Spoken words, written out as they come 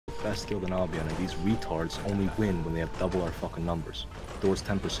best guild in Albion, and these retards only win when they have double our fucking numbers. Doors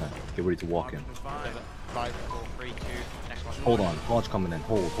 10%. Get ready to walk in. 5, 4, 3, 2, next one. Hold on. Lodge coming in.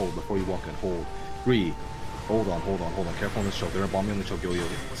 Hold. Before you walk in. Hold. 3. Hold on. Careful on this choke. They're bombing on the choke. Yo.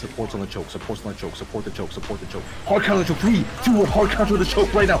 Supports on the choke. Support the choke. Hard counter the choke. 3, 2, 1. Hard counter the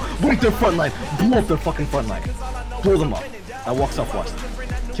choke right now. Break their front line. Blow up their fucking front line. Blow them up. Now walk southwest.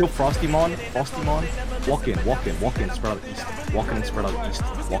 Kill Frostymon. Walk in. Spread out east. Walk in and spread out east.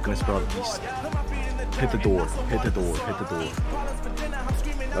 Hit the door.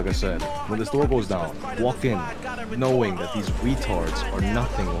 Like I said, when this door goes down, walk in, knowing that these retards are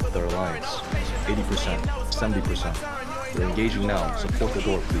nothing with their alliance. 80%, 70%. They're engaging now. Support the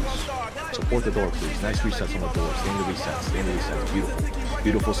door, please. Nice resets on the door. Stay in the resets.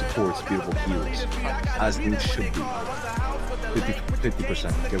 Beautiful supports, beautiful heals. As it should be.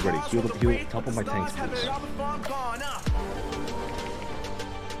 50%. Get ready. Heal top of my tanks, please.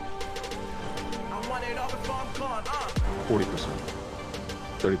 40%.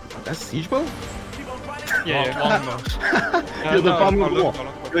 30%. That's siege bow? Yeah. Yo, the bombing the wall.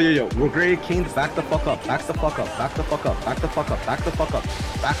 Yo. We're great kings. Back the fuck up.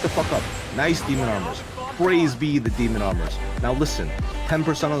 Nice demon armors. Praise be the demon armors. Now listen.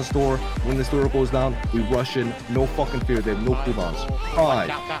 10% on the store. When this door goes down, we rush in. No fucking fear. They have no cooldowns.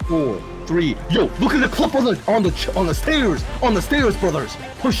 5, 4, 3. Yo, look at the clip on the stairs. On the stairs, brothers.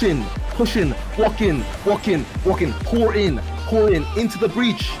 Push in. Walk in. Pour in into the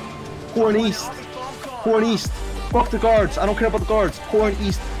breach. Pour in east. Fuck the guards. I don't care about the guards. Pour in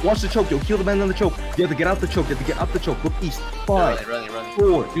east. Watch the choke. Yo, kill the man on the choke. You have to get out the choke. Look east. 5,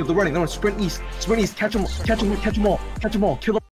 4. Yo, they're running. Sprint east. Catch them all. Kill them.